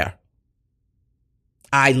live there.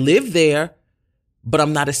 I live there, but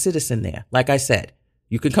I'm not a citizen there. Like I said,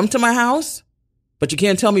 you can come to my house, but you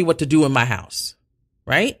can't tell me what to do in my house,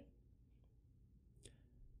 right?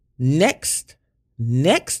 Next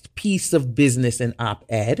piece of business in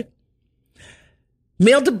op-ed.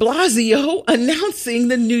 Mayor de Blasio announcing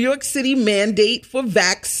the New York City mandate for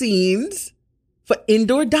vaccines for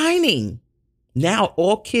indoor dining. Now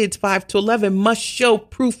all kids 5 to 11 must show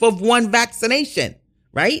proof of one vaccination,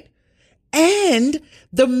 right? And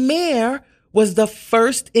the mayor was the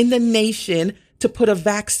first in the nation to put a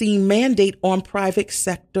vaccine mandate on private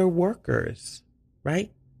sector workers, right?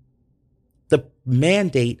 The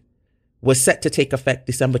mandate was set to take effect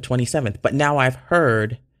December 27th, but now I've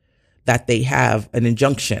heard that they have an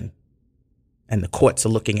injunction and the courts are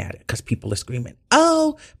looking at it because people are screaming,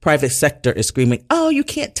 oh, private sector is screaming, oh, you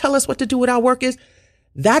can't tell us what to do with our workers.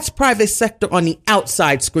 That's private sector on the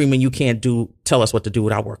outside screaming, you can't tell us what to do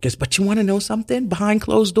with our workers. But you want to know something? Behind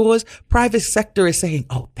closed doors, private sector is saying,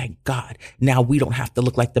 oh, thank God. Now we don't have to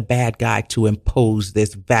look like the bad guy to impose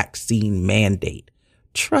this vaccine mandate.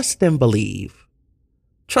 Trust and believe.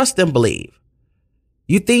 Trust and believe.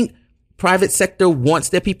 You think private sector wants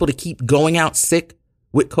their people to keep going out sick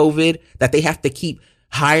with COVID, that they have to keep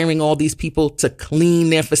hiring all these people to clean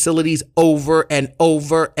their facilities over and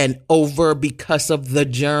over and over because of the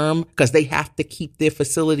germ, because they have to keep their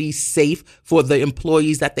facilities safe for the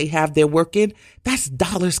employees that they have there working? That's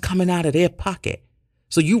dollars coming out of their pocket.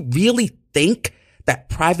 So you really think that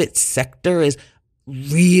private sector is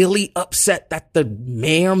really upset that the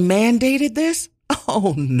mayor mandated this?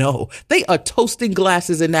 Oh, no. They are toasting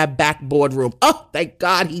glasses in that back boardroom. Oh, thank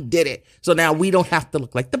God he did it. So now we don't have to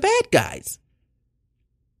look like the bad guys.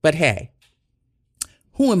 But hey,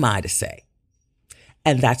 who am I to say?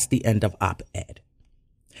 And that's the end of op-ed.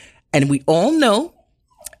 And we all know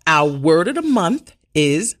our word of the month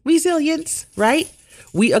is resilience, right?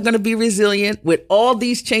 We are going to be resilient with all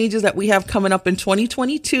these changes that we have coming up in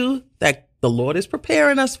 2022 that the Lord is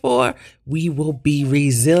preparing us for. We will be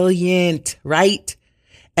resilient, right?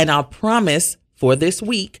 And our promise for this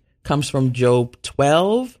week comes from Job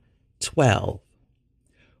 12:12.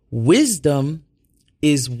 Wisdom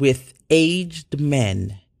is with aged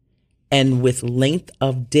men, and with length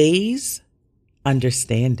of days,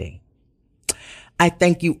 understanding. I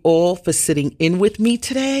thank you all for sitting in with me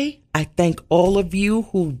today. I thank all of you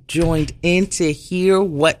who joined in to hear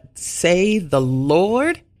what say the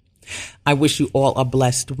Lord. I wish you all a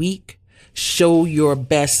blessed week. Show your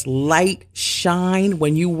best light, shine.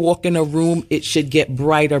 When you walk in a room, it should get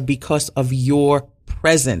brighter because of your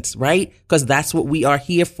presence, right? Because that's what we are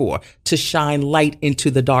here for, to shine light into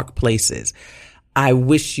the dark places. I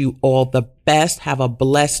wish you all the best. Have a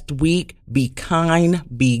blessed week. Be kind,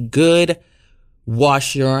 be good.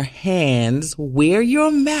 Wash your hands, wear your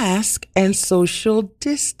mask, and social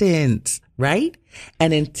distance, right?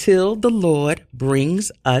 And until the Lord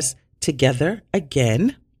brings us together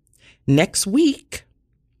again next week,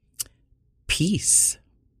 peace.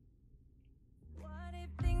 What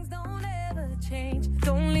if things don't ever change?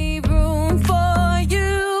 Don't leave room for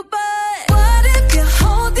you, but what if you're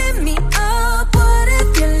holding me up? What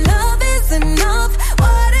if your love is enough?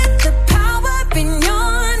 What if the power in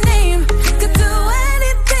your name could do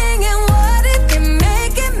anything? And what if you're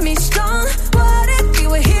making me strong? What if you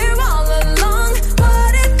were here all along?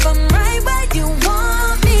 What if I'm right where you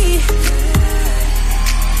want me?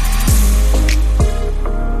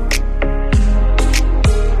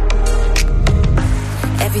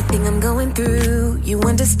 Everything I'm going through, you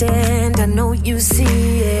understand, I know you see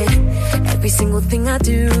it. Every single thing I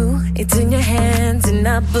do, it's in your hands and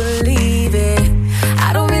I believe it.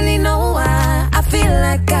 I don't really know why, I feel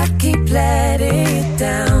like I keep letting you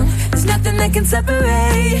down. There's nothing that can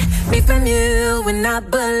separate me from you, and I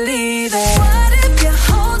believe it. What